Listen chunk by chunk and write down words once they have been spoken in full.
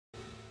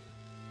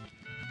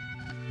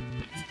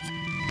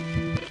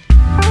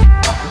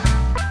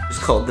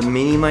called the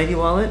Mini Mighty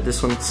Wallet.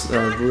 This one's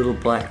the little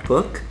black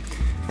book.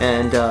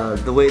 And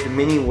the way the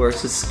Mini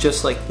works is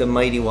just like the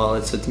Mighty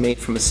Wallet, so it's made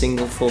from a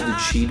single folded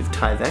sheet of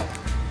Tyvek.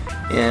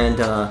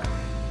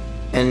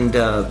 And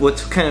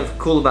what's kind of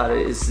cool about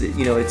it is that,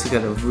 you know, it's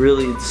got a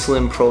really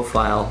slim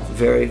profile,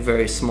 very,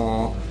 very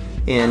small,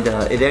 and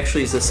it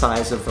actually is the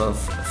size of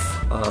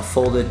a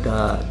folded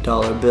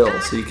dollar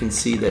bill. So you can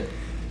see that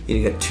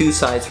you got two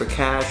sides for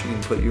cash. You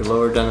can put your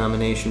lower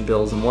denomination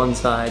bills on one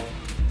side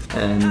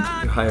and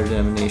your higher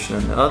denomination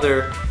on the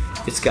other.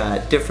 It's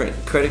got different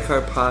credit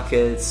card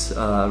pockets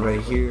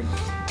right here.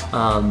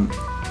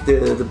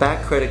 The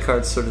back credit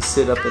cards sort of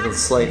sit up at a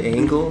slight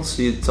angle,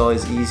 so it's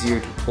always easier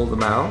to pull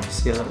them out.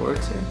 See how that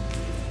works here?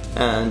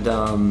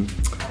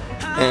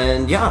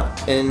 And yeah,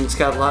 and it's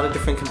got a lot of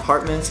different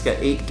compartments. It's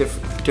got 8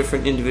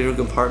 different individual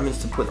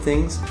compartments to put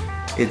things.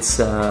 It's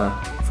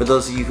for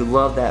those of you who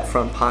love that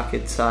front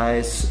pocket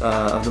size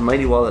of the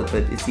Mighty Wallet,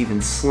 but it's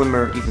even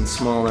slimmer, even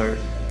smaller.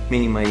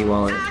 Mini Mighty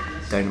Wallet,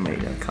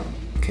 dynamite.com.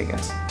 Okay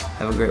guys,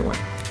 have a great one.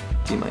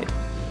 Be mighty.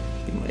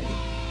 Be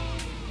mighty.